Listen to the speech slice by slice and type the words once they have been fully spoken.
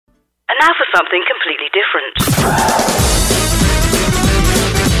And now for something completely different.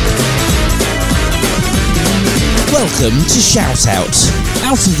 Welcome to ShoutOut.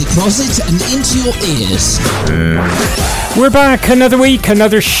 Out of the closet and into your ears. We're back another week,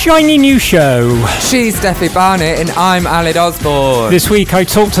 another shiny new show. She's Steffi Barnett and I'm Aled Osborne. This week I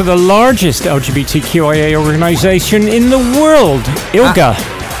talked to the largest LGBTQIA organisation in the world, ILGA.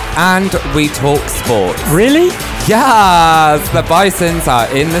 And we talk sports. Really? Yes, the Bisons are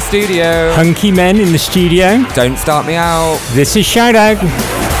in the studio. Hunky men in the studio. Don't start me out. This is ShoutOut.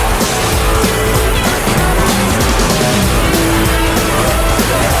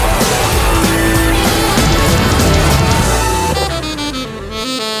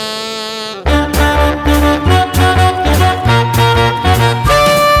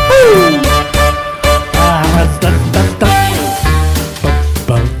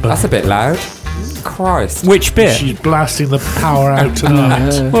 That's a bit loud. Christ. Which bit? She's blasting the power out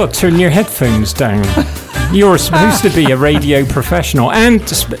tonight. Well, turn your headphones down. You're supposed to be a radio professional. And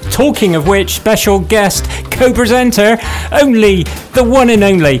talking of which, special guest co-presenter, only the one and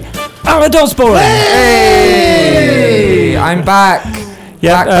only Aled Osborne. Hey! I'm back.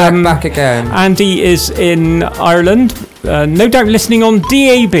 Back again. Andy is in Ireland, no doubt listening on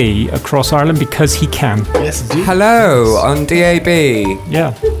DAB across Ireland because he can. Yes, indeed. Hello on DAB.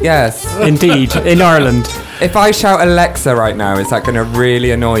 Yeah. Yes. Indeed, in Ireland. If I shout Alexa right now, is that going to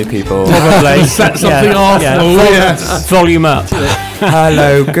really annoy people? Probably. Set something off. Yeah. Yes. Volume up.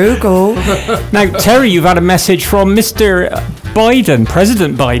 Hello, Google. Now, Terry, you've had a message from Mr. Biden,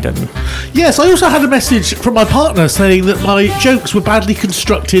 President Biden. Yes, I also had a message from my partner saying that my jokes were badly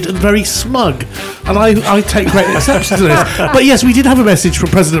constructed and very smug. And I take great exception to this. But yes, we did have a message from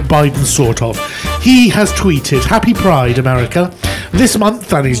President Biden, sort of. He has tweeted, "Happy Pride, America. This month,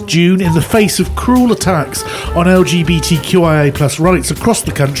 that is June, in the face of cruel attacks on LGBTQIA plus rights across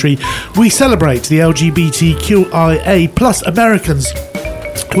the country, we celebrate the LGBTQIA plus Americans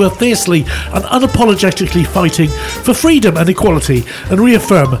who are fiercely and unapologetically fighting for freedom and equality and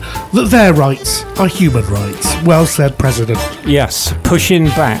reaffirm that their rights are human rights." Well said, President. Yes, pushing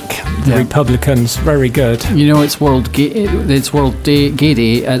back the Republicans. Very good. You know, it's World Gay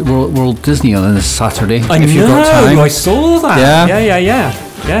Day at World Disney on this Saturday. I if know, you've got time. I saw that.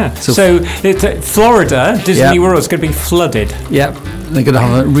 Yeah. So Florida, Disney World is going to be flooded. Yep, they're going to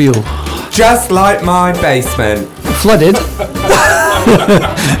have it real. Just like my basement. Flooded?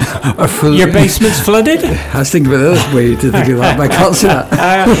 Your basement's flooded? I was thinking about the other way to think of that, but I can't say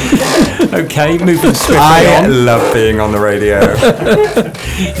that. Okay, moving swiftly I on. love being on the radio.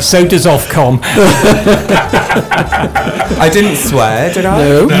 So does Ofcom. I didn't swear, did I?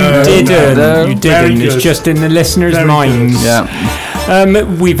 No. You didn't. No. You Very didn't. It's good. just in the listeners' Very minds. good. Yeah.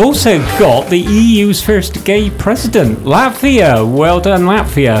 We've also got the EU's first gay president, Latvia. Well done,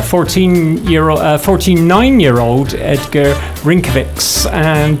 Latvia. 49-year-old Edgar Rinkovics,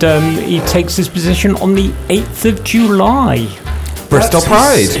 and he takes his position on the 8th of July. Bristol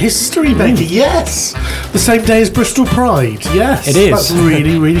Pride. History making, yes. The same day as Bristol Pride, yes. It is. That's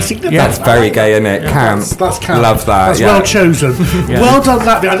really, really significant. That's very gay, isn't it? Camp. That's camp. Love that. That's well chosen. Well done,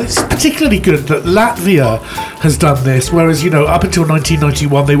 Latvia. And it's particularly good that Latvia has done this, whereas, up until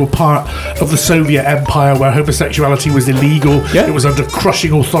 1991, they were part of the Soviet Empire where homosexuality was illegal. Yeah. It was under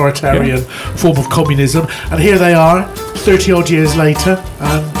crushing authoritarian form of communism. And here they are, 30-odd years later,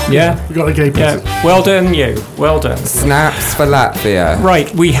 and we got a gay president. Yeah. Well done, you. Well done. Snaps for Latvia. Right,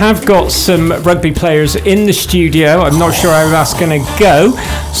 we have got some rugby players in the studio. I'm not sure how that's going to go.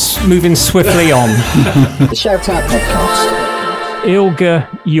 Moving swiftly on. The ShoutOut podcast. ILGA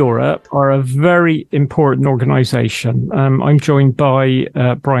Europe are a very important organisation. I'm joined by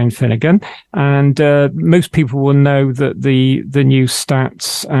Brian Finnegan, and most people will know that the new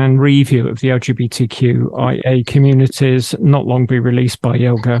stats and review of the LGBTQIA communities not long be released by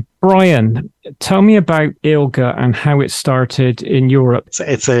ILGA. Brian, tell me about ILGA and how it started in Europe.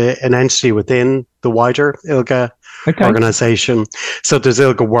 It's an entity within the wider ILGA organisation. So there's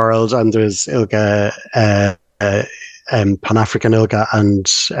ILGA World and there's ILGA Pan-African ILGA and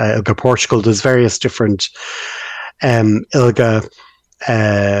ILGA Portugal. There's various different ILGA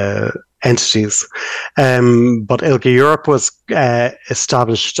entities. But ILGA Europe was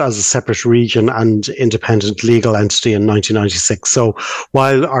established as a separate region and independent legal entity in 1996. So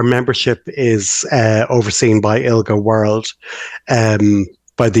while our membership is overseen by ILGA World,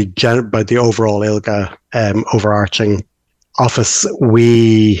 by the overall ILGA overarching office,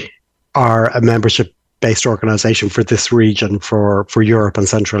 we are a membership-based organisation for this region, for Europe and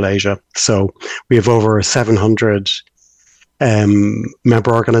Central Asia. So we have over 700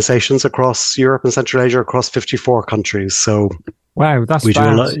 member organizations across Europe and Central Asia, across 54 countries. So wow, that's we do a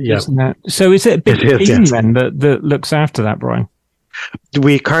vast, lot, yeah. isn't it? So is it a big team then that looks after that, Brian?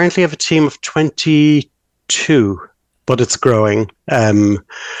 We currently have a team of 22, but it's growing.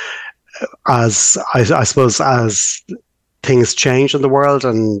 As I suppose as things change in the world,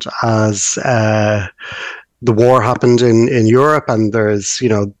 and as the war happened in Europe, and there's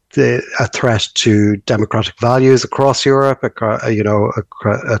a threat to democratic values across Europe, a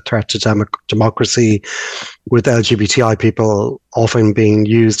threat to democracy, with LGBTI people often being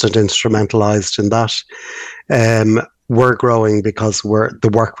used and instrumentalized in that. We're growing because the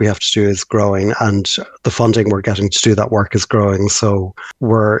work we have to do is growing, and the funding we're getting to do that work is growing. So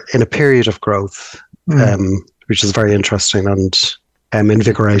we're in a period of growth, which is very interesting and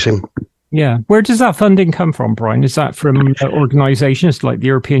invigorating. Yeah. Where does that funding come from, Brian? Is that from organisations like the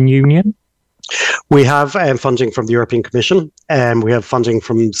European Union? We have funding from the European Commission, and we have funding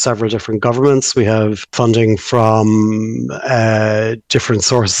from several different governments. We have funding from different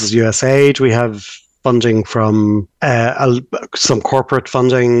sources, USAID. We have funding from some corporate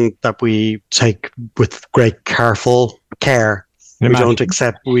funding that we take with great careful care. We don't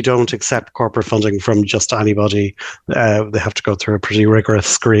accept corporate funding from just anybody. They have to go through a pretty rigorous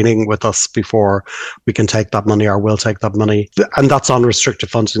screening with us before we can take that money, or will take that money. And that's unrestricted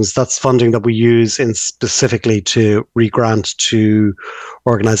funding. That's funding that we use specifically to regrant to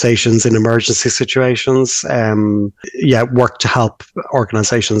organizations in emergency situations. Work to help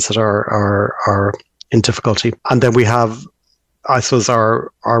organizations that are in difficulty. And then we have, I suppose,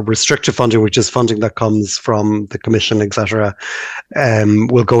 our restricted funding, which is funding that comes from the Commission, etc.,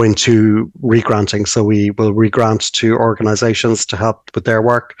 will go into regranting. So we will regrant to organisations to help with their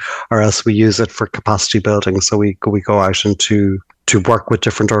work, or else we use it for capacity building. So we go out and to work with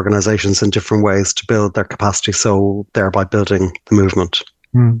different organisations in different ways to build their capacity, so thereby building the movement.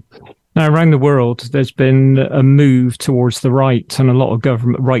 Now, around the world, there's been a move towards the right, and a lot of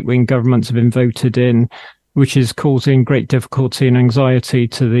right-wing governments have been voted in, which is causing great difficulty and anxiety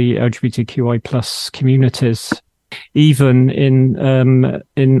to the LGBTQI plus communities. Even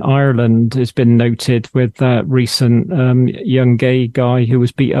in Ireland, it's been noted with that recent young gay guy who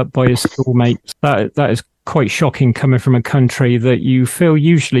was beat up by his schoolmates. That is quite shocking, coming from a country that you feel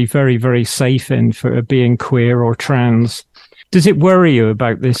usually very, very safe in for being queer or trans. Does it worry you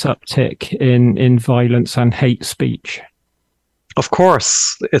about this uptick in violence and hate speech? Of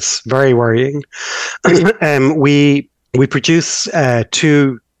course, it's very worrying. We produce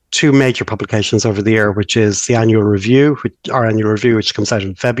two major publications over the year, which is the annual review, our annual review, which comes out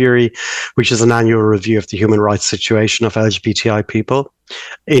in February, which is an annual review of the human rights situation of LGBTI people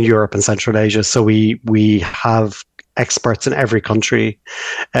in Europe and Central Asia. So we have experts in every country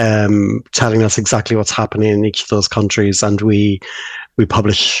telling us exactly what's happening in each of those countries, and we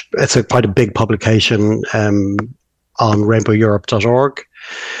publish. It's quite a big publication on rainboweurope.org,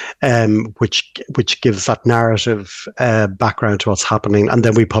 which gives that narrative background to what's happening. And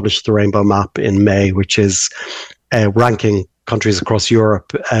then we published the Rainbow Map in May, which is ranking countries across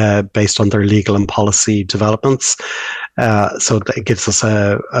Europe based on their legal and policy developments. So it gives us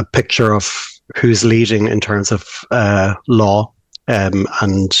a picture of who's leading in terms of law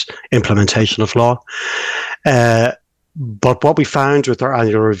and implementation of law. But what we found with our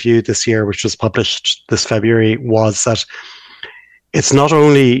annual review this year, which was published this February, was that it's not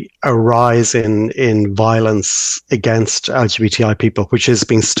only a rise in violence against LGBTI people, which is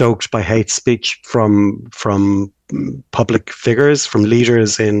being stoked by hate speech from public figures, from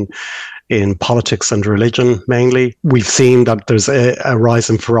leaders in politics and religion mainly. We've seen that there's a rise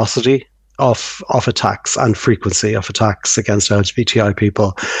in ferocity of attacks and frequency of attacks against LGBTI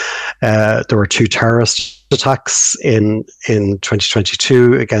people. There were 2 terrorist attacks in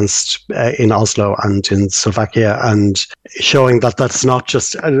 2022 against in Oslo and in Slovakia, and showing that that's not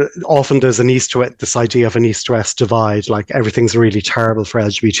just often there's this idea of an east-west divide, like everything's really terrible for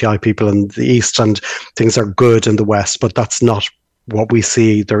LGBTI people in the east and things are good in the west, but that's not what we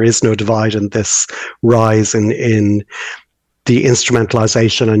see. There is no divide in this rise in the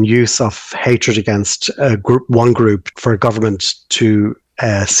instrumentalization and use of hatred against one group for a government to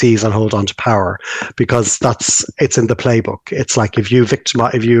seize and hold on to power, because it's in the playbook. It's like if you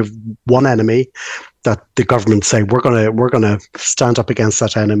have one enemy that the government say we're gonna stand up against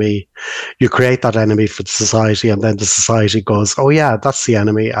that enemy, you create that enemy for the society, and then the society goes, oh yeah, that's the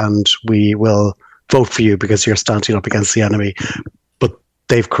enemy, and we will vote for you because you're standing up against the enemy.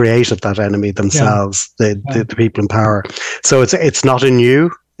 They've created that enemy themselves, the people in power. So it's not a new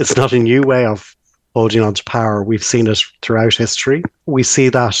way of holding on to power. We've seen it throughout history. We see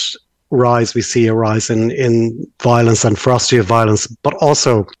that rise, we see a rise in violence and ferocity of violence, but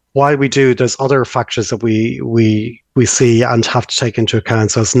also while we do, there's other factors that we see and have to take into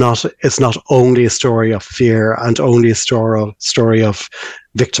account. So it's not only a story of fear and only a story of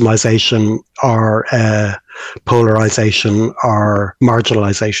victimization or polarization or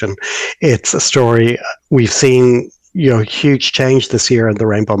marginalization. It's a story we've seen. Huge change this year in the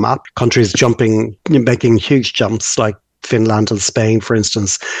Rainbow Map. Countries making huge jumps, like Finland and Spain, for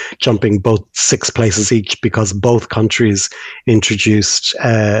instance, jumping both 6 places each because both countries introduced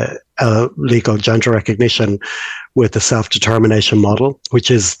legal gender recognition with the self-determination model,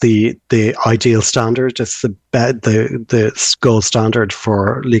 which is the ideal standard. It's the gold standard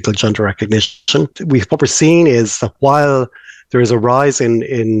for legal gender recognition. What we're seeing is that while there is a rise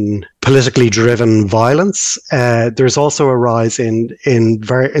in politically driven violence, there's also a rise in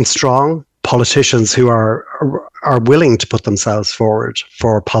strong politicians who are willing to put themselves forward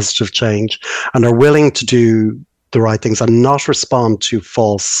for positive change and are willing to do the right things and not respond to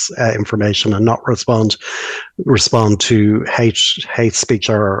false information and not respond to hate speech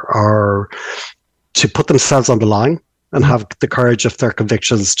or to put themselves on the line and have the courage of their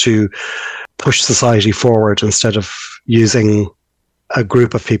convictions to push society forward instead of using a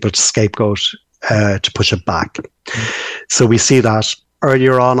group of people to scapegoat to push it back. So we see that.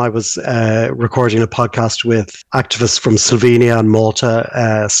 Earlier on, I was recording a podcast with activists from Slovenia and Malta.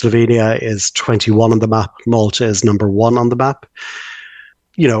 Slovenia is 21 on the map. Malta is number 1 on the map.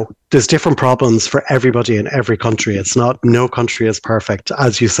 There's different problems for everybody in every country. No country is perfect.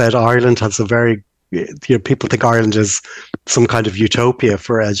 As you said, Ireland has a very, people think Ireland is some kind of utopia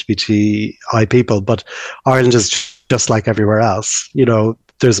for LGBTI people, but Ireland is just like everywhere else.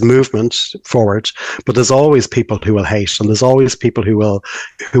 There's movement forward, but there's always people who will hate, and there's always people who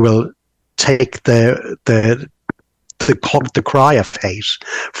will take the cry of hate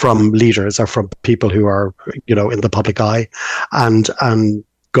from leaders or from people who are in the public eye, and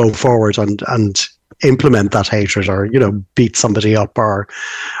go forward and implement that hatred or beat somebody up or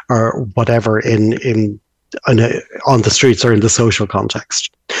whatever on the streets or in the social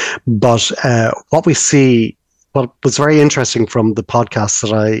context. But what we see. What was very interesting from the podcast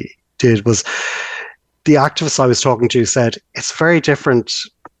that I did was the activists I was talking to said it's very different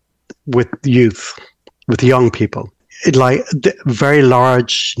with youth, with young people. Very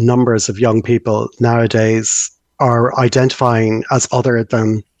large numbers of young people nowadays are identifying as other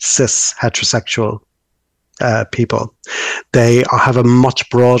than cis heterosexual people. They have a much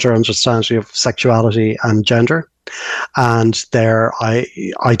broader understanding of sexuality and gender, and their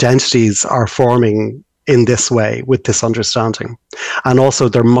identities are forming in this way with this understanding. And also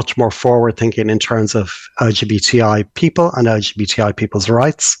they're much more forward thinking in terms of LGBTI people and LGBTI people's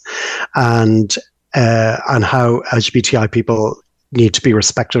rights and how LGBTI people need to be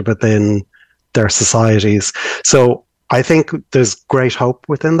respected within their societies. So I think there's great hope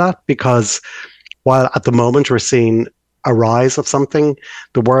within that, because while at the moment we're seeing a rise of something,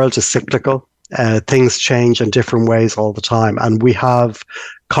 the world is cyclical. Things change in different ways all the time. And we have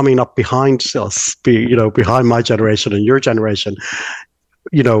coming up behind us, behind my generation and your generation,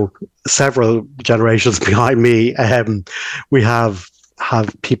 several generations behind me, we have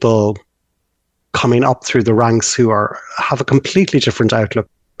people coming up through the ranks who have a completely different outlook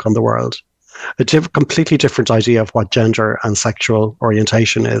on the world, completely different idea of what gender and sexual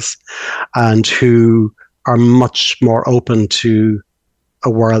orientation is, and who are much more open to a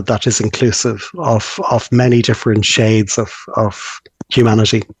world that is inclusive of many different shades of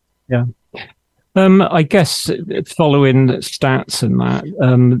humanity. Yeah. I guess following stats and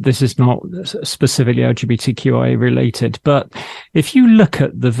that, this is not specifically LGBTQIA related, but if you look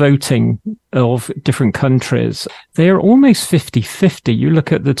at the voting of different countries, they're almost 50-50. You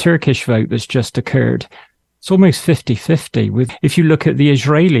look at the Turkish vote that's just occurred, it's almost 50-50. If you look at the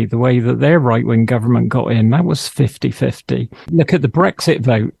Israeli, the way that their right-wing government got in, that was 50-50. Look at the Brexit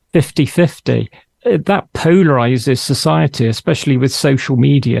vote, 50-50. That polarizes society, especially with social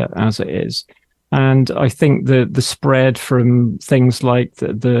media as it is. And I think the spread from things like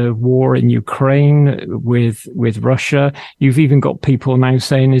the war in Ukraine with Russia, you've even got people now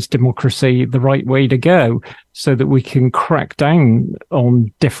saying, is democracy the right way to go, so that we can crack down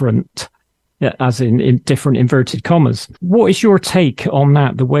on different, as in different inverted commas. What is your take on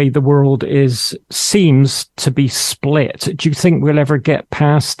that, the way the world seems to be split? Do you think we'll ever get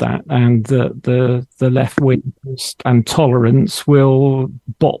past that and the left wing and tolerance will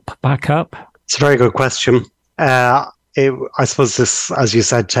bop back up? It's a very good question. I suppose this, as you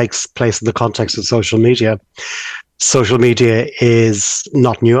said, takes place in the context of social media. Social media is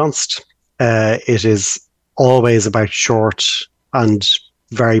not nuanced. It is always about short and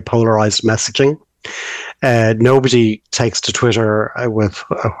very polarized messaging. Nobody takes to Twitter with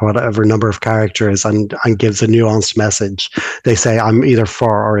whatever number of characters and gives a nuanced message. They say, I'm either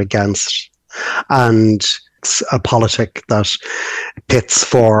for or against. And it's a politic that pits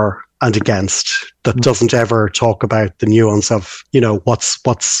for and against, that doesn't ever talk about the nuance of,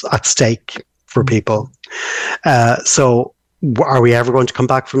 what's at stake for people. So are we ever going to come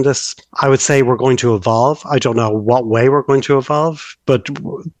back from this? I would say we're going to evolve. I don't know what way we're going to evolve, but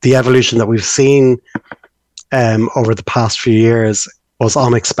the evolution that we've seen over the past few years was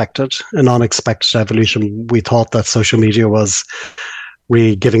unexpected, an unexpected evolution. We thought that social media was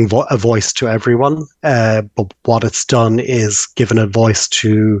really giving a voice to everyone, but what it's done is given a voice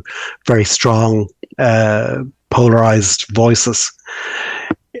to very strong, polarized voices.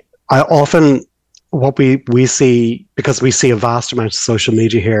 What we see, because we see a vast amount of social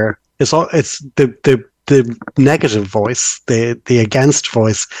media here, it's the negative voice, the against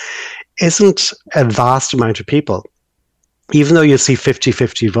voice, isn't a vast amount of people. Even though you see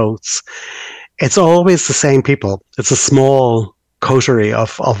 50-50 votes, it's always the same people. It's a small coterie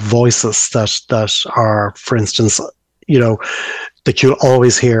of voices that are, for instance, that you'll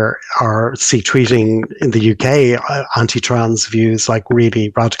always hear or see tweeting in the UK anti-trans views, like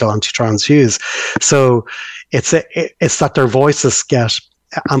really radical anti-trans views. So it's that their voices get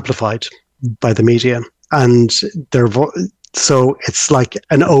amplified by the media, and so it's like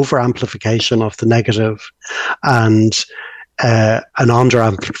an over-amplification of the negative and an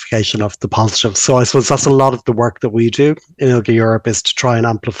under-amplification of the positive. So I suppose that's a lot of the work that we do in ILGA Europe, is to try and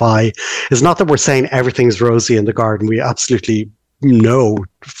amplify. It's not that we're saying everything's rosy in the garden. We absolutely know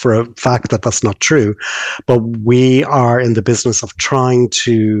for a fact that that's not true. But we are in the business of trying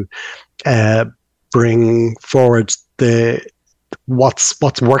to bring forward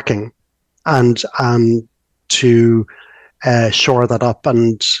what's working and to shore that up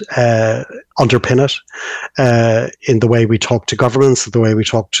and underpin it in the way we talk to governments, the way we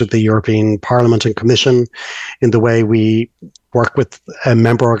talk to the European Parliament and Commission, in the way we work with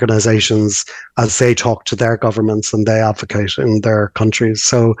member organizations as they talk to their governments and they advocate in their countries.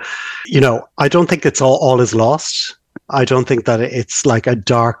 So, I don't think it's all is lost. I don't think that it's like a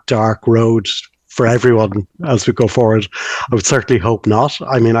dark, dark road for everyone as we go forward. I would certainly hope not.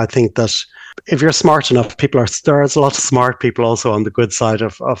 I mean, I think that if you're smart enough, there's a lot of smart people also on the good side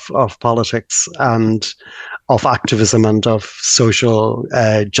of politics and of activism and of social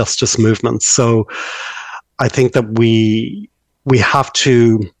justice movements. So I think that we have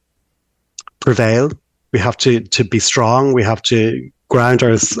to prevail. We have to be strong. We have to ground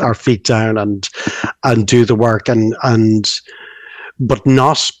our feet down and do the work but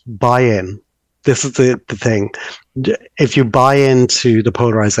not buy in. This is the thing. If you buy into the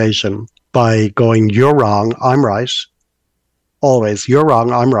polarization by going, you're wrong, I'm right, always, you're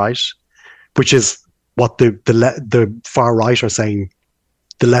wrong, I'm right, which is what the far right are saying,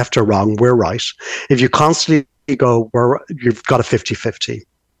 the left are wrong, we're right. If you constantly go, you've got a 50-50.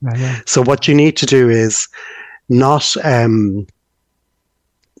 Yeah. So what you need to do is not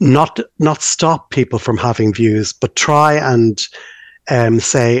stop people from having views, but try and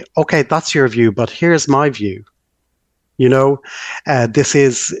say, okay, that's your view, but here's my view. This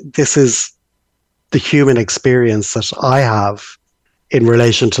is the human experience that I have in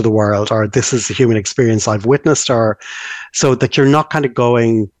relation to the world, or this is the human experience I've witnessed, or so that you're not kind of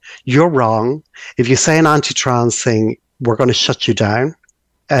going, you're wrong. If you say an anti-trans thing, we're going to shut you down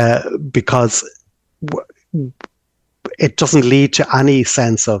because it doesn't lead to any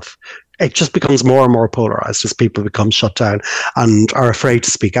sense of. It just becomes more and more polarized as people become shut down and are afraid to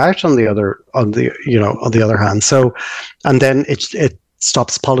speak out on the other hand. So, and then it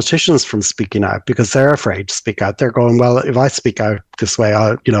stops politicians from speaking out because they're afraid to speak out. They're going, well, if I speak out this way,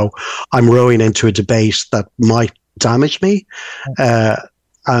 I'm rowing into a debate that might damage me, and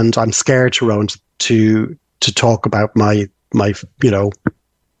I'm scared to row to talk about my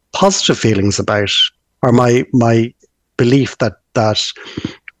positive feelings about, or my belief that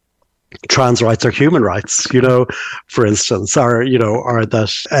trans rights are human rights, for instance, or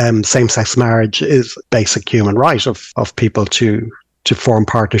that same-sex marriage is basic human right of people to form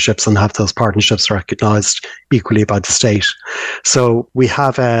partnerships and have those partnerships recognised equally by the state. So we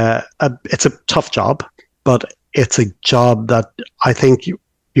have it's a tough job, but it's a job that I think you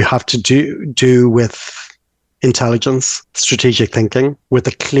have to do with intelligence, strategic thinking, with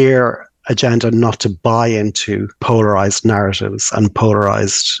a clear agenda, not to buy into polarized narratives and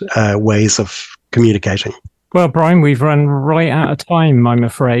polarized ways of communicating. Well, Brian, we've run right out of time, I'm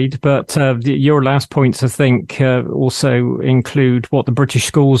afraid. But your last points, I think, also include what the British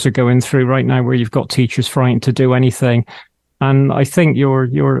schools are going through right now, where you've got teachers frightened to do anything. And I think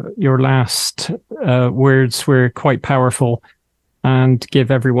your last words were quite powerful and give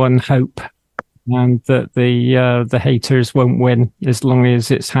everyone hope, and that the haters won't win as long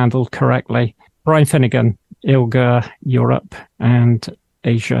as it's handled correctly. Brian Finnegan, ILGA Europe and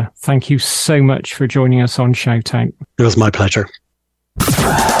Asia, thank you so much for joining us on ShoutOut. It was my pleasure.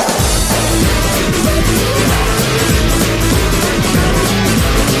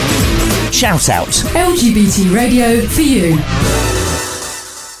 ShoutOut. LGBT radio for you.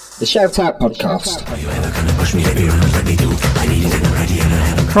 The ShoutOut podcast.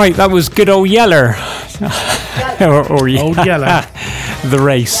 Right, that was good old Yeller. or Old Yeller. The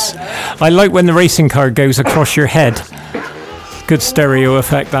race. I like when the racing car goes across your head. Good stereo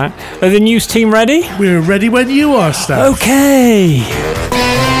effect, that. Are the news team ready? We're ready when you are, Steph. Okay.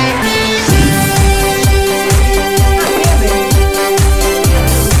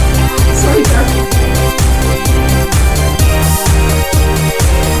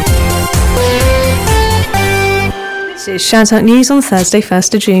 This is ShoutOut News on Thursday,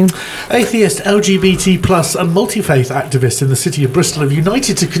 1st of June. Atheist, LGBT+ and multi-faith activists in the city of Bristol have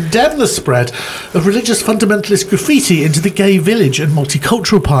united to condemn the spread of religious fundamentalist graffiti into the gay village and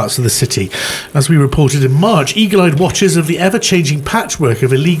multicultural parts of the city. As we reported in March, eagle-eyed watchers of the ever-changing patchwork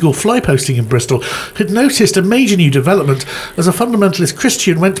of illegal fly posting in Bristol had noticed a major new development as a fundamentalist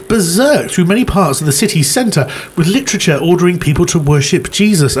Christian went berserk through many parts of the city's centre, with literature ordering people to worship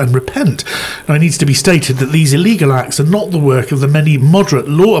Jesus and repent. Now, it needs to be stated that these illegal acts are not the work of the many moderate,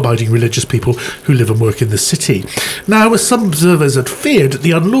 law-abiding religious people who live and work in the city. Now, as some observers had feared,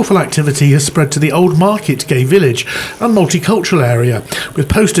 the unlawful activity has spread to the Old Market gay village and multicultural area, with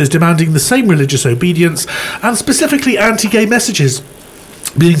posters demanding the same religious obedience and specifically anti-gay messages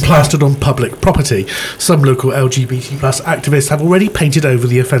being plastered on public property. Some local LGBT+ activists have already painted over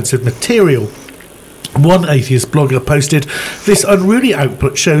the offensive material. One atheist blogger posted, "This unruly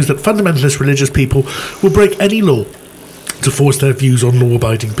output shows that fundamentalist religious people will break any law to force their views on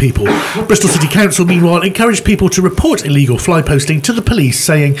law-abiding people." Bristol City Council, meanwhile, encouraged people to report illegal fly posting to the police,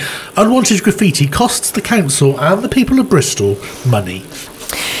 saying unwanted graffiti costs the council and the people of Bristol money.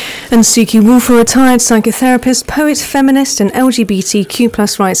 And Suki Wolf, a retired psychotherapist, poet, feminist and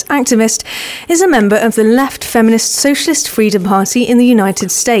LGBTQ+ rights activist, is a member of the left feminist Socialist Freedom Party in the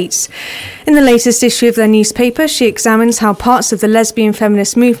United States. In the latest issue of their newspaper, she examines how parts of the lesbian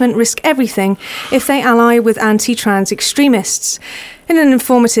feminist movement risk everything if they ally with anti-trans extremists. In an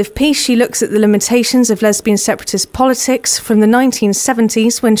informative piece, she looks at the limitations of lesbian separatist politics from the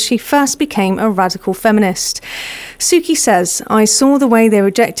 1970s when she first became a radical feminist. Suki says, "I saw the way they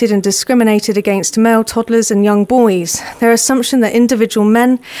rejected and discriminated against male toddlers and young boys. Their assumption that individual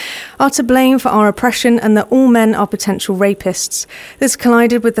men are to blame for our oppression and that all men are potential rapists. This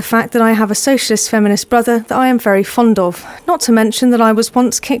collided with the fact that I have a socialist feminist brother that I am very fond of, not to mention that I was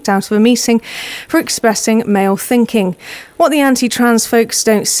once kicked out of a meeting for expressing male thinking. What the anti-trans folks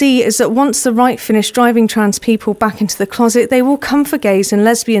don't see is that once the right finish driving trans people back into the closet, they will come for gays and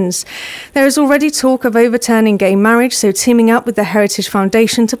lesbians. There is already talk of overturning gay marriage, so teaming up with the Heritage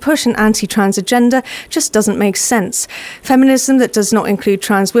Foundation to push an anti-trans agenda just doesn't make sense. Feminism that does not include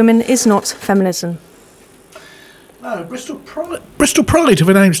trans women is not feminism." No, Bristol Pride have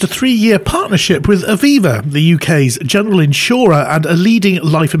announced a 3-year partnership with Aviva, the UK's general insurer and a leading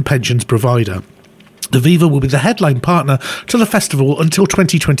life and pensions provider. Aviva will be the headline partner to the festival until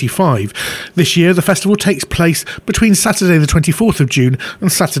 2025. This year, the festival takes place between Saturday the 24th of June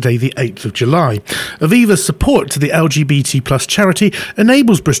and Saturday the 8th of July. Aviva's support to the LGBT+ charity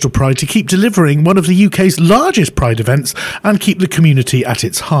enables Bristol Pride to keep delivering one of the UK's largest Pride events and keep the community at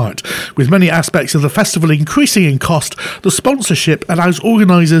its heart. With many aspects of the festival increasing in cost, the sponsorship allows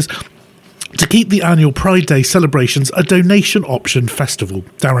organisers to keep the annual Pride Day celebrations a donation option festival.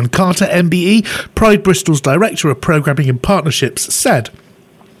 Darren Carter, MBE, Pride Bristol's Director of Programming and Partnerships, said,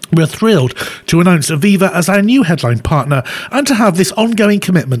 "We're thrilled to announce Aviva as our new headline partner and to have this ongoing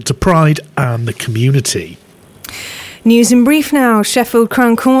commitment to Pride and the community." News in brief now. Sheffield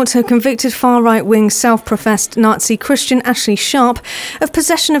Crown Court have convicted far-right-wing self-professed Nazi Christian Ashley Sharp of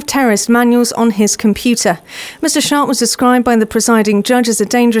possession of terrorist manuals on his computer. Mr Sharp was described by the presiding judge as a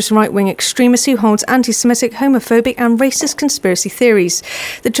dangerous right-wing extremist who holds anti-Semitic, homophobic and racist conspiracy theories.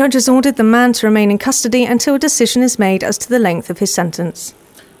 The judge has ordered the man to remain in custody until a decision is made as to the length of his sentence.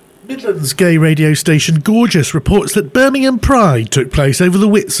 Midlands gay radio station Gorgeous reports that Birmingham Pride took place over the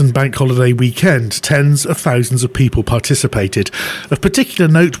Whitsun bank holiday weekend. Tens of thousands of people participated. Of particular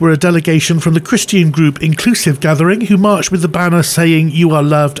note were a delegation from the Christian group Inclusive Gathering, who marched with the banner saying "You are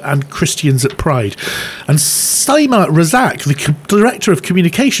loved" and "Christians at Pride." And Saima Razak, the director of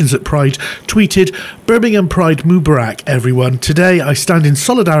communications at Pride, tweeted, "Birmingham Pride Mubarak, everyone. Today I stand in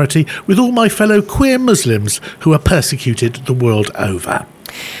solidarity with all my fellow queer Muslims who are persecuted the world over."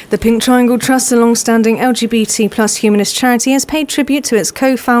 The Pink Triangle Trust, a long-standing LGBT plus humanist charity, has paid tribute to its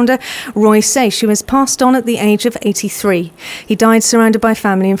co-founder, Roy Seish, who has passed on at the age of 83. He died surrounded by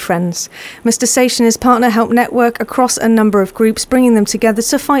family and friends. Mr. Seish and his partner helped network across a number of groups, bringing them together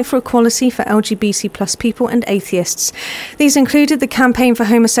to fight for equality for LGBT plus people and atheists. These included the Campaign for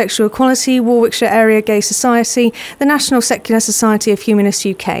Homosexual Equality, Warwickshire Area Gay Society, the National Secular Society of Humanists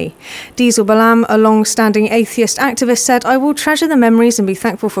UK. Diesel Balam, a long-standing atheist activist, said, "I will treasure the memories and be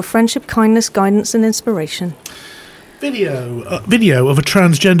thankful for friendship, kindness, guidance and inspiration." Video of a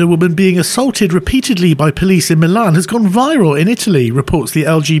transgender woman being assaulted repeatedly by police in Milan has gone viral in Italy, reports the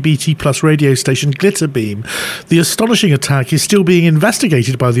LGBT plus radio station Glitterbeam. The astonishing attack is still being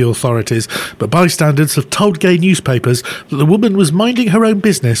investigated by the authorities, but bystanders have told gay newspapers that the woman was minding her own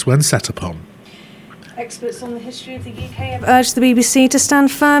business when set upon. Experts on the history of the UK have urged the BBC to stand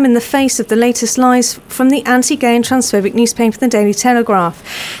firm in the face of the latest lies from the anti-gay and transphobic newspaper The Daily Telegraph.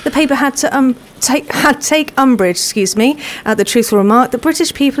 The paper had to take umbrage, at the truthful remark that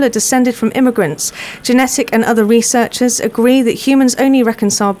British people are descended from immigrants. Genetic and other researchers agree that humans only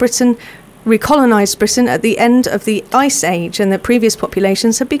recolonised Britain at the end of the Ice Age, and that previous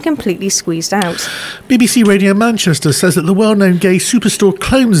populations have been completely squeezed out. BBC Radio Manchester says that the well-known gay superstore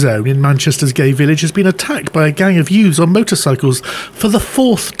Clone Zone in Manchester's gay village has been attacked by a gang of youths on motorcycles for the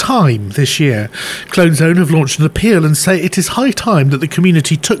 4th time this year. Clone Zone have launched an appeal and say it is high time that the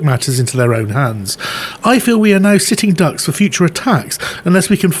community took matters into their own hands. "I feel we are now sitting ducks for future attacks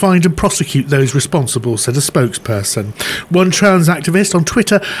unless we can find and prosecute those responsible," said a spokesperson. One trans activist on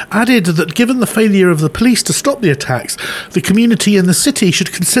Twitter added that given the failure of the police to stop the attacks, the community and the city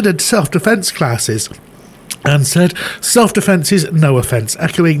should consider self-defence classes, and said self-defence is no offence,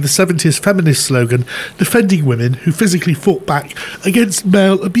 echoing the 70s feminist slogan defending women who physically fought back against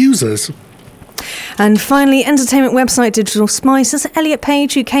male abusers. And finally, entertainment website Digital Spy says Elliot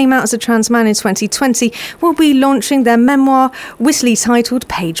Page, who came out as a trans man in 2020, will be launching their memoir, wittily titled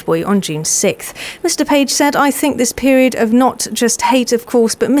Page Boy, on June 6th. Mr. Page said, "I think this period of not just hate, of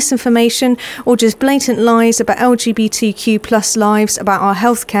course, but misinformation or just blatant lies about LGBTQ plus lives, about our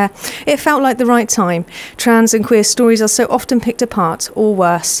healthcare, it felt like the right time. Trans and queer stories are so often picked apart, or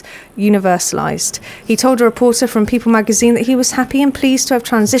worse, universalised." He told a reporter from People magazine that he was happy and pleased to have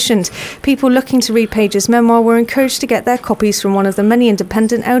transitioned. People looking to read Page's memoir were encouraged to get their copies from one of the many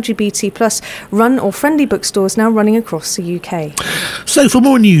independent LGBT plus run or friendly bookstores now running across the UK. So for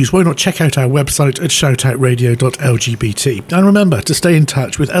more news, why not check out our website at shoutoutradio.lgbt. And remember to stay in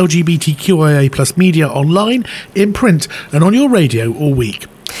touch with LGBTQIA plus media online, in print and on your radio all week.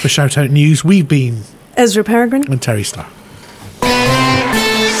 For Shoutout News, we've been Ezra Peregrine and Terry Starr.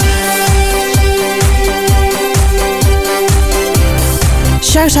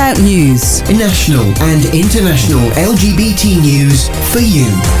 Shout Out News. National and international LGBT news for you.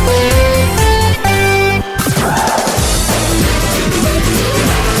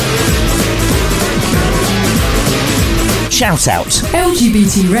 Shout Out.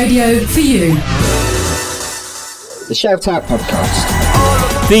 LGBT radio for you. The Shout Out podcast.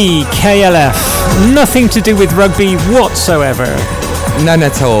 The KLF. Nothing to do with rugby whatsoever. None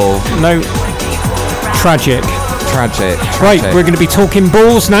at all. No. Tragic. Right, we're going to be talking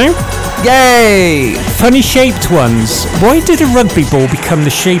balls now. Yay! Funny shaped ones. Why did a rugby ball become the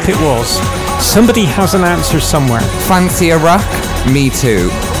shape it was? Somebody has an answer somewhere. Fancy a ruck? Me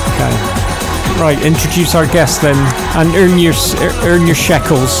too. Okay. Right, introduce our guest then, and earn your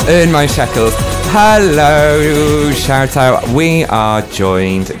shekels. Earn my shekels. Hello, shout out. We are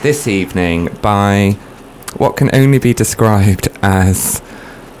joined this evening by what can only be described as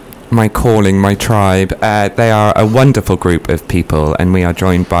my calling, my tribe. They are a wonderful group of people, and we are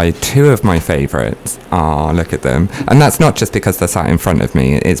joined by two of my favourites. Ah, look at them. And that's not just because they're sat in front of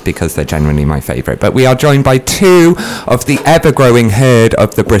me, it's because they're genuinely my favourite. But we are joined by two of the ever-growing herd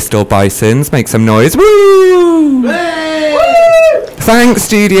of the Bristol Bisons. Make some noise. Woo! Thanks,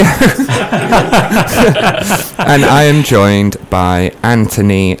 studio. And I am joined by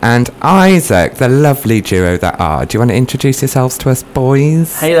Anthony and Isaac, the lovely duo that are. Do you want to introduce yourselves to us,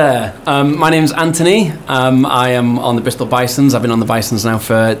 boys? Hey there. My name's Anthony. I am on the Bristol Bisons. I've been on the Bisons now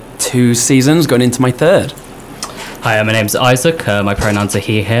for 2 seasons, going into my 3rd. Hi, my name's Isaac. My pronouns are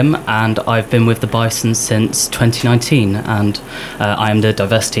he, him, and I've been with the Bison since 2019, and I am the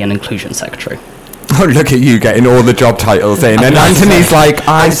Diversity and Inclusion Secretary. Oh, look at you getting all the job titles in. And Anthony's like,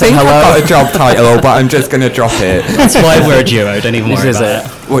 I think I've got a job title, but I'm just going to drop it. That's why we're a duo, don't even worry about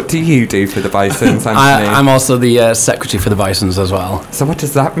it. What do you do for the Bisons, Anthony? I'm also the secretary for the Bisons as well. So what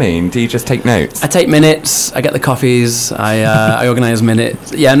does that mean? Do you just take notes? I take minutes, I get the coffees, I organise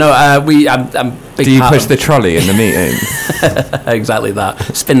minutes. Yeah, no, I'm big. Do you push the trolley in the meetings? Exactly that.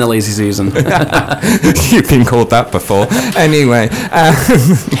 Spin the lazy Susan. You've been called that before. Anyway.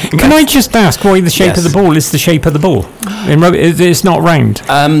 Can I just ask why the shape of the ball is the shape of the ball? It's not round?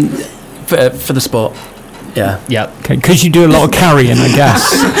 For the sport. Yeah. Okay, because you do a lot of carrying, I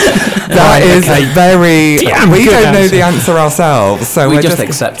guess. That is very... we don't know the answer ourselves, so we just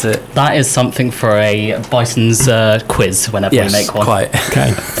accept it. That is something for a Bison's quiz whenever we make one. Quite.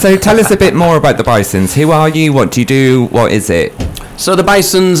 Okay. So tell us a bit more about the Bisons. Who are you? What do you do? What is it? So the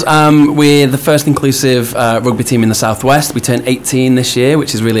Bisons, we're the first inclusive rugby team in the Southwest. We turned 18 this year,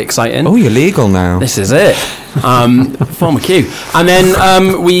 which is really exciting. Oh, you're legal now. This is it. Former Q. And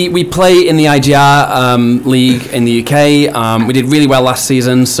then we play in the IGR league in the UK. We did really well last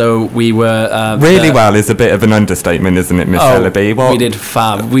season, so we were... really well is a bit of an understatement, isn't it, Miss Ellaby? We did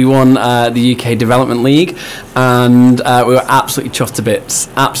fab. We won the UK Development League, and we were absolutely chuffed to bits.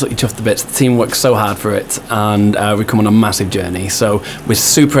 Absolutely chuffed to bits. The team worked so hard for it, and we've come on a massive journey. So we're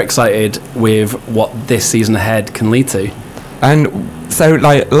super excited with what this season ahead can lead to. And so,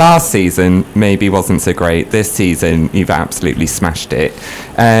 like, last season maybe wasn't so great. This season, you've absolutely smashed it.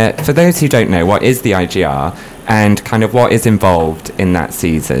 For those who don't know, what is the IGR and kind of what is involved in that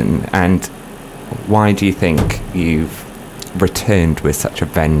season, and why do you think you've returned with such a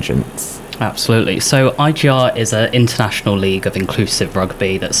vengeance? Absolutely. So IGR is an international league of inclusive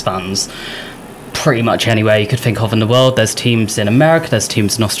rugby that spans pretty much anywhere you could think of in the world. There's teams in America, there's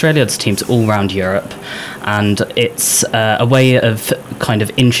teams in Australia, there's teams all around Europe, and it's a way of kind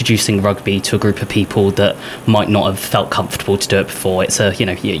of introducing rugby to a group of people that might not have felt comfortable to do it before. It's a,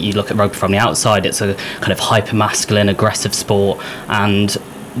 you look at rugby from the outside, it's a kind of hyper masculine, aggressive sport, and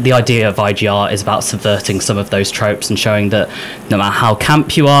the idea of IGR is about subverting some of those tropes and showing that no matter how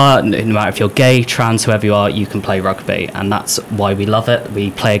camp you are, no matter if you're gay, trans, whoever you are, you can play rugby. And that's why we love it.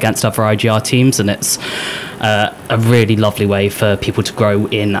 We play against other IGR teams, and it's a really lovely way for people to grow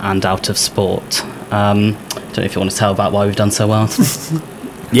in and out of sport. Don't know if you want to tell about why we've done so well.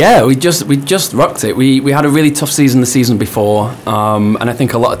 Yeah, we just rocked it. We had a really tough season the season before, and I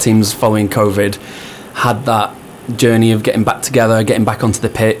think a lot of teams following COVID had that journey of getting back together, getting back onto the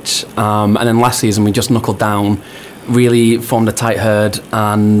pitch, and then last season we just knuckled down, really formed a tight herd,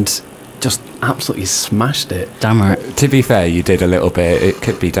 and just absolutely smashed it. Damn right. To be fair, you did a little bit. It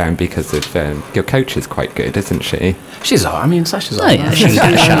could be down because of your coach is quite good, isn't she? She's all right. I mean, Sash is all right. Yeah, she can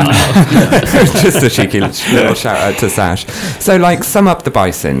get a shout out. Just a cheeky little shout out to Sash. So, like, sum up the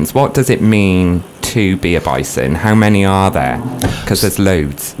Bisons. What does it mean to be a Bison? How many are there? Because there's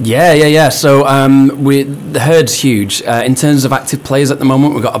loads. Yeah. So the herd's huge. In terms of active players at the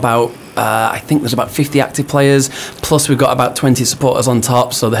moment, we've got about I think there's about 50 active players, plus we've got about 20 supporters on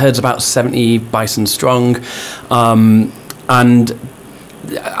top, so the herd's about 70 Bison strong. And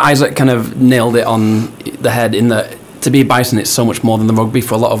Isaac kind of nailed it on the head in that to be a Bison, it's so much more than the rugby.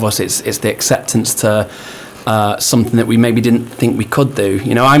 For a lot of us, it's the acceptance to something that we maybe didn't think we could do.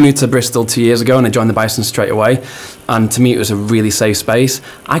 You know, I moved to Bristol 2 years ago and I joined the Bison straight away, and to me it was a really safe space.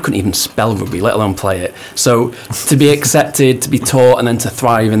 I couldn't even spell rugby, let alone play it. So to be accepted, to be taught, and then to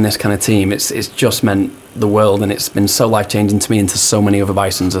thrive in this kind of team, it's just meant the world, and it's been so life-changing to me and to so many other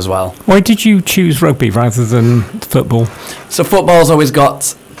Bisons as well. Why did you choose rugby rather than football? So football's always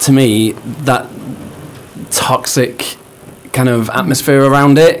got, to me, that toxic kind of atmosphere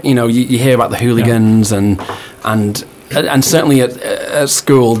around it. You know, you hear about the hooligans, and certainly at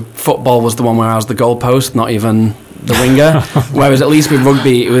school, football was the one where I was the goalpost, not even the winger. Whereas at least with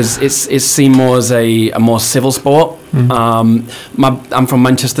rugby, it's seen more as a more civil sport. Mm-hmm. I'm from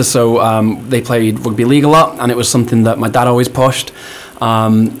Manchester, so they played rugby league a lot, and it was something that my dad always pushed.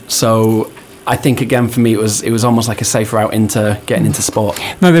 So I think, again, for me, it was almost like a safe route into getting into sport.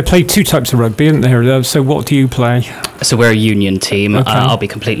 No, they play two types of rugby, aren't there? So what do you play? So we're a union team. Okay. I'll be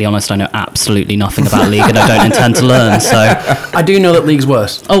completely honest, I know absolutely nothing about league, and I don't intend to learn. So I do know that league's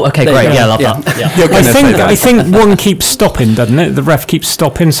worse. Oh, okay, great. Yeah, love that. Yeah. I think one keeps stopping, doesn't it? The ref keeps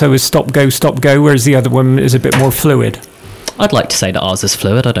stopping, so it's stop, go, whereas the other one is a bit more fluid. I'd like to say that ours is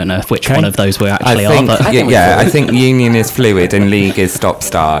fluid. I don't know which one of those we actually are. But I think union is fluid and league is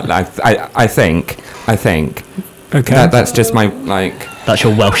stop-start. I think. Okay. That's just my, That's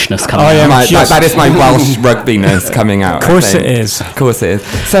your Welshness coming out. out. That is my Welsh rugbyness coming out. Of course it is. Of course it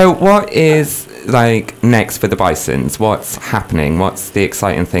is. So what is next for the Bisons? What's happening? What's the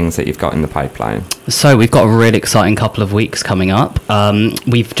exciting things that you've got in the pipeline? So we've got a really exciting couple of weeks coming up.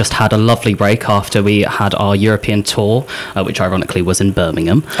 We've just had a lovely break after we had our European tour, which ironically was in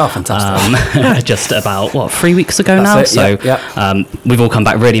Birmingham. Oh, fantastic. Just about, 3 weeks ago now? So we've all come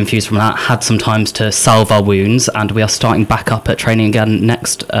back really infused from that, had some times to salve our wounds, and we are starting back up at training again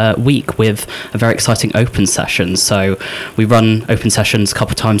next week with a very exciting open session. So we run open sessions a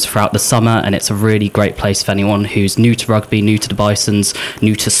couple of times throughout the summer, and it's a really great place for anyone who's new to rugby, new to the Bisons,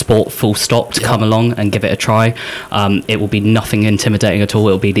 new to sport full stop, to come along and give it a try. It will be nothing intimidating at all.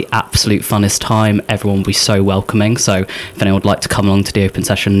 It will be the absolute funnest time. Everyone will be so welcoming. So if anyone would like to come along to the open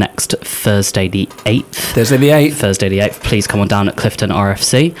session next Thursday the 8th, please come on down at Clifton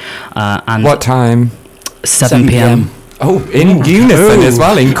RFC. And what time? 7 p.m. Oh, in unison as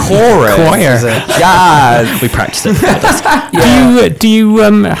well, in chorus. Choir. Yes. We practiced it before this. Do you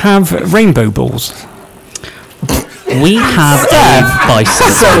have rainbow balls? We have a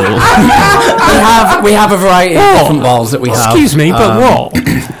Bison ball. we have a variety of different balls that we have. Excuse me, but what?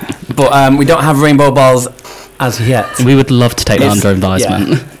 But we don't have rainbow balls as yet. We would love to take that under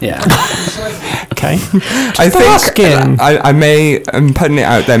advisement. Yeah. Okay. I think I'm putting it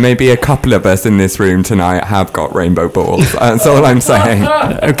out there, maybe a couple of us in this room tonight have got rainbow balls. That's all I'm saying.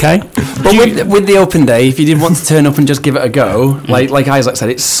 Okay. But with the open day, if you did want to turn up and just give it a go, like Isaac said,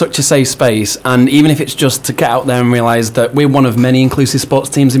 it's such a safe space, and even if it's just to get out there and realise that we're one of many inclusive sports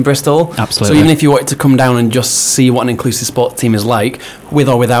teams in Bristol. Absolutely. So even if you wanted to come down and just see what an inclusive sports team is like, with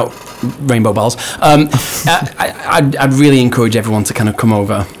or without rainbow balls, I'd really encourage everyone to kind of come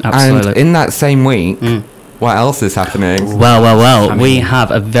over. Absolutely. And in that same week, what else is happening? Well. We have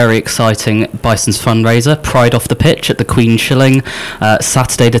a very exciting Bison's fundraiser, Pride Off the Pitch at the Queen Shilling,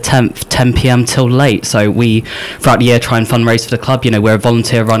 Saturday the 10th, 10 p.m. till late. So we, throughout the year, try and fundraise for the club. We're a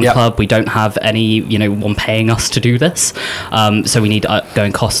volunteer-run club. We don't have any, one paying us to do this. So we need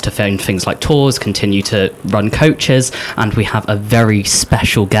outgoing costs to fund things like tours, continue to run coaches, and we have a very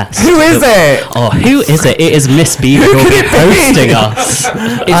special guest. Who is it? Oh, who is it? It is Miss Beaver who will be hosting us.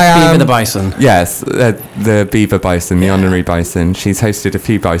 It's Beaver the Bison. Yes, the Beaver Bison, the honorary Bison. She's hosted a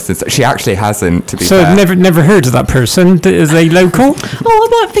few Bisons. She actually hasn't, to be fair. So never heard of that person. Is they local?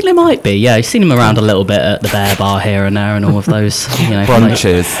 I think they might be. Yeah, you've seen them around a little bit at the Bear Bar here and there, and all of those.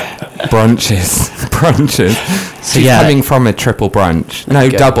 Brunches. So she's coming from a triple brunch. No,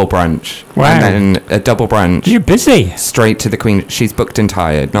 double brunch. Wow. And then a double brunch. You're busy. Straight to the Queen. She's booked and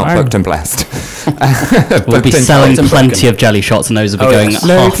tired, not booked and blessed. We'll be selling plenty of jelly shots, and those will be going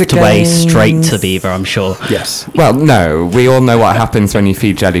half the way straight to Beaver, I'm sure. Yes. Well, no, we all know what happens when you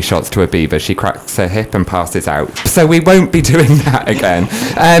feed jelly shots to a beaver. She cracks her hip and passes out. So we won't be doing that again.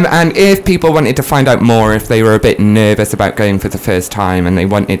 And if people wanted to find out more, if they were a bit nervous about going for the first time and they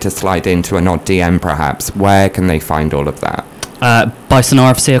wanted to slide into an odd DM perhaps, where can they find all of that? Bison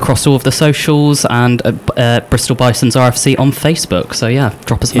RFC across all of the socials, and Bristol Bison's RFC on Facebook. So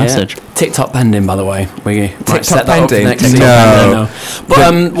drop us a message. TikTok pending, by the way. We TikTok set that pending. Up for next No.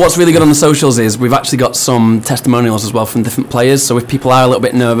 But what's really good on the socials is we've actually got some testimonials as well from different players. So if people are a little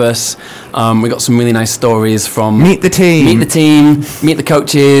bit nervous, we got some really nice stories from meet the team, meet the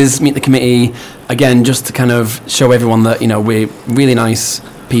coaches, meet the committee. Again, just to kind of show everyone that we're really nice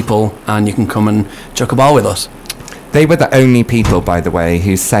people, and you can come and chuck a ball with us. They were the only people, by the way,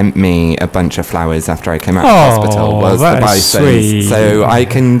 who sent me a bunch of flowers after I came out of hospital, was the Bisons. So I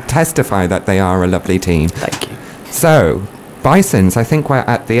can testify that they are a lovely team. Thank you. So, Bisons, I think we're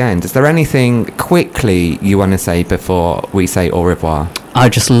at the end. Is there anything quickly you want to say before we say au revoir?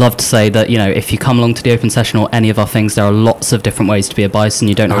 I'd just love to say that, if you come along to the open session or any of our things, there are lots of different ways to be a Bison.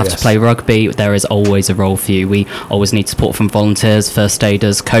 You don't have to play rugby. There is always a role for you. We always need support from volunteers, first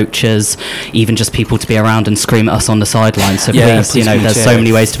aiders, coaches, even just people to be around and scream at us on the sidelines. So please, there's so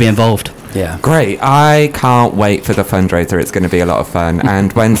many ways to be involved. Yeah. Great. I can't wait for the fundraiser. It's going to be a lot of fun.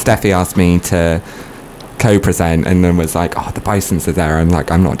 And when Steffi asked me to co-present and then was like, the Bisons are there, I'm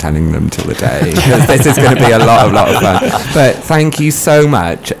like, I'm not telling them till the day, because this is going to be a lot of fun. But thank you so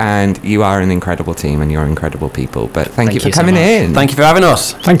much, and you are an incredible team and you're incredible people. But thank you for coming in. Thank you for having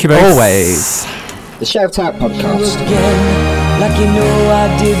us. Thank you both. Always. The ShoutOut podcast.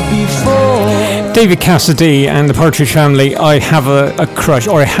 David Cassidy and the Partridge Family. I have a crush,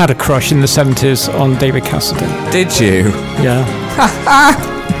 or I had a crush in the 70s on David Cassidy. Did you? Yeah.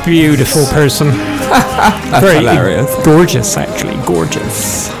 Beautiful person. Very hilarious. Gorgeous, actually.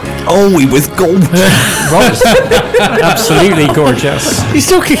 Gorgeous. Oh, he was gorgeous. Absolutely gorgeous. He's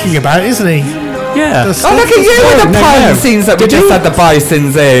still kicking about, isn't he? Yeah. Oh, look at you with the pun scenes that we just had the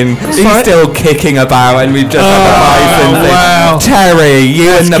Bisons in. He's still kicking about and we've just had the Bisons in. Wow. Terry, you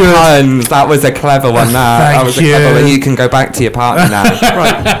That's and the good. puns. That was a clever one, that was a clever one. You can go back to your partner now.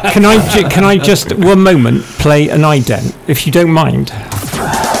 Right. Can I just, one moment, play an ident, if you don't mind?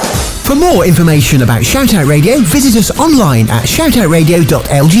 For more information about Shoutout Radio, visit us online at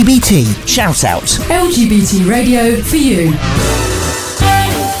shoutoutradio.lgbt. Shoutout. LGBT radio for you.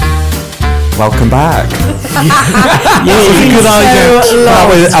 Welcome back. Good idea.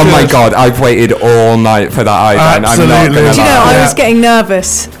 Oh my God, I've waited all night for that ident. Absolutely. I'm not gonna Do you know, lie. I was getting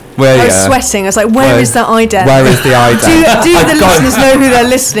nervous. I was sweating. I was like, where is that ident? Where is the ident? Do the listeners know who they're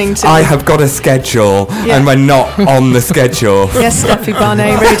listening to? I have got a schedule, and we're not on the schedule. Yes, Steffi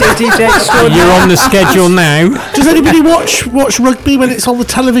Barnett, radio DJ extraordinaire. You're on the schedule now. Does anybody watch rugby when it's on the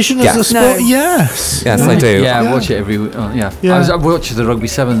television as a sport? No. Yes. Yes, I do. Yeah, I watch it every week. Yeah. Yeah. I watch the rugby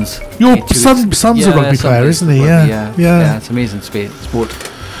sevens. Your every 2 weeks. son's a rugby player, isn't he? Rugby, Yeah. It's amazing sport.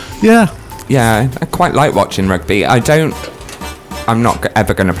 Yeah. Yeah, I quite like watching rugby. I'm not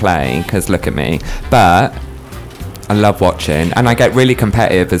ever going to play because look at me, but I love watching, and I get really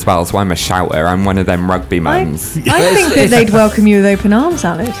competitive as well, so I'm a shouter. I'm one of them rugby mums. I think that they'd welcome you with open arms,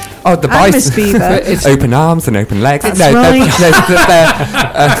 Alex. Oh, the Miss Bison. Beaver. It's open arms and open legs. That's no, right. they're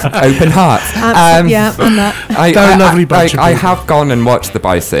open hearts. Yeah, on that. They're a lovely bunch of I people. have gone and watched the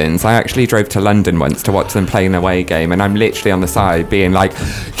Bisons. I actually drove to London once to watch them play an away game, and I'm literally on the side being like,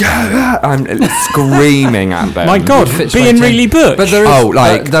 yeah, I'm screaming at them. My God, being really butch. But there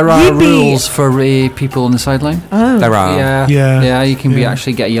is, there are rules for people on the sideline. Oh. There are. Yeah, you can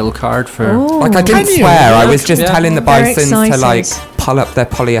actually get a yellow card for... Like, I didn't swear. I was just telling the Very Bisons to, exciting. like, pull up their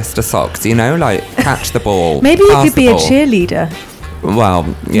polyester socks, you know? Like, catch the ball. Maybe you pass could be the a ball. cheerleader. Well,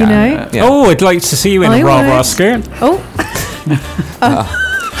 yeah. You know? Yeah. Oh, I'd like to see you in I a rah-rah would. skirt. Oh.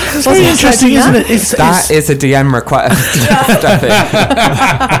 It's very interesting, isn't it? That is a DM request.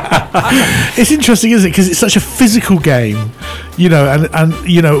 It's interesting, isn't it? Because it's such a physical game, you know, and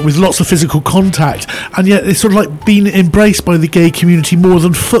you know, with lots of physical contact, and yet it's sort of like being embraced by the gay community more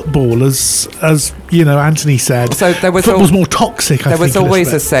than football, as you know, Anthony said. So there was football's more toxic. There was always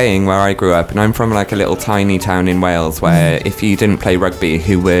a bit. saying where I grew up, and I'm from like a little tiny town in Wales where if you didn't play rugby,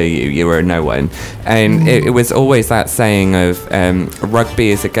 who were you? You were no one. And it was always that saying of rugby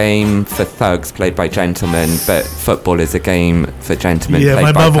is a game for thugs played by gentlemen, but football is a game for gentlemen Yeah, played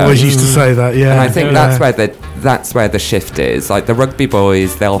my by mum thugs. always used to say that. Yeah, and I think that's where the shift is. Like the rugby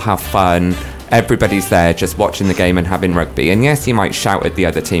boys, they'll have fun. Everybody's there just watching the game and having rugby. And yes, you might shout at the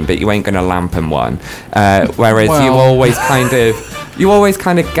other team, but you ain't going to lamp them one. Whereas you always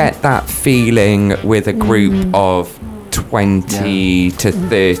kind of get that feeling with a group of 20 to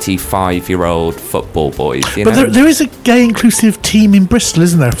 35-year-old football boys. You know? But there is a gay inclusive team in Bristol,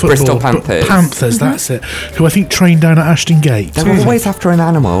 isn't there? Football. Bristol Panthers. Panthers, that's it. Who I think train down at Ashton Gate. They're always after an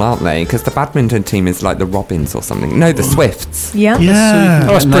animal, aren't they? Because the badminton team is like the Robins or something. No, the Swifts. Yeah. Yeah.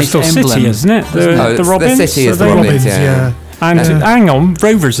 Oh, it's Bristol City, isn't it? The Robins? The city is Are the they? Robins, yeah. And hang on,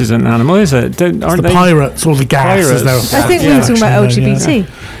 Rovers isn't an animal, is it? Aren't the they? Pirates or the Gas, as they're I think we were talking about LGBT.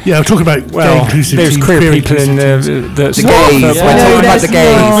 Yeah, we're talking about gay inclusive there's team, queer people in the gays. We're talking about the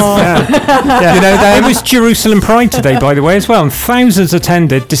gays. You know, it was Jerusalem Pride today, by the way, as well, and thousands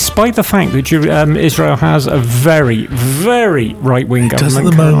attended, despite the fact that Israel has a very, very right-wing government. Does at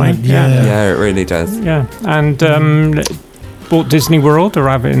the moment, yeah, it really does. Yeah, and Walt Disney World are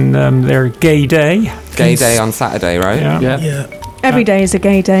having their gay day. Gay day on Saturday, right? Yeah. Every day is a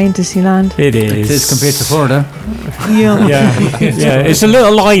gay day in Disneyland. It is. It is compared to Florida. Yeah. Yeah. It's a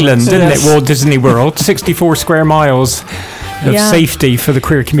little island, isn't it, Walt Disney World? 64 square miles of safety for the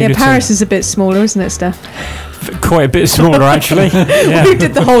queer community. Yeah, Paris is a bit smaller, isn't it, Steph? Quite a bit smaller, actually. Yeah. We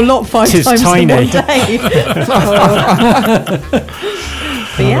did the whole lot 5 Tis times tiny. in one day.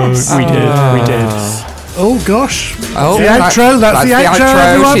 But yes. We did. Oh gosh. Oh, the outro. That's the outro.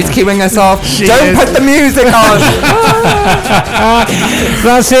 Everyone. She's queuing us off. Don't put the music on.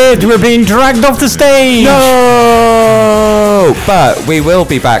 That's it. We're being dragged off the stage. No. But we will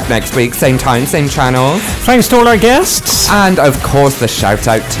be back next week, same time, same channel. Thanks to all our guests. And of course the Shout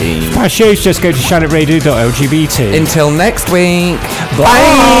Out team. Our shows, just go to shoutoutradio.lgbt. Until next week. Bye.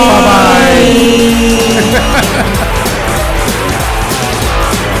 Bye.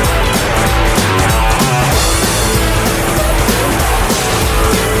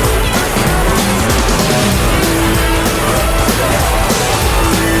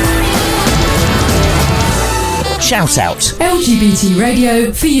 Shout Out. LGBT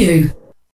radio for you.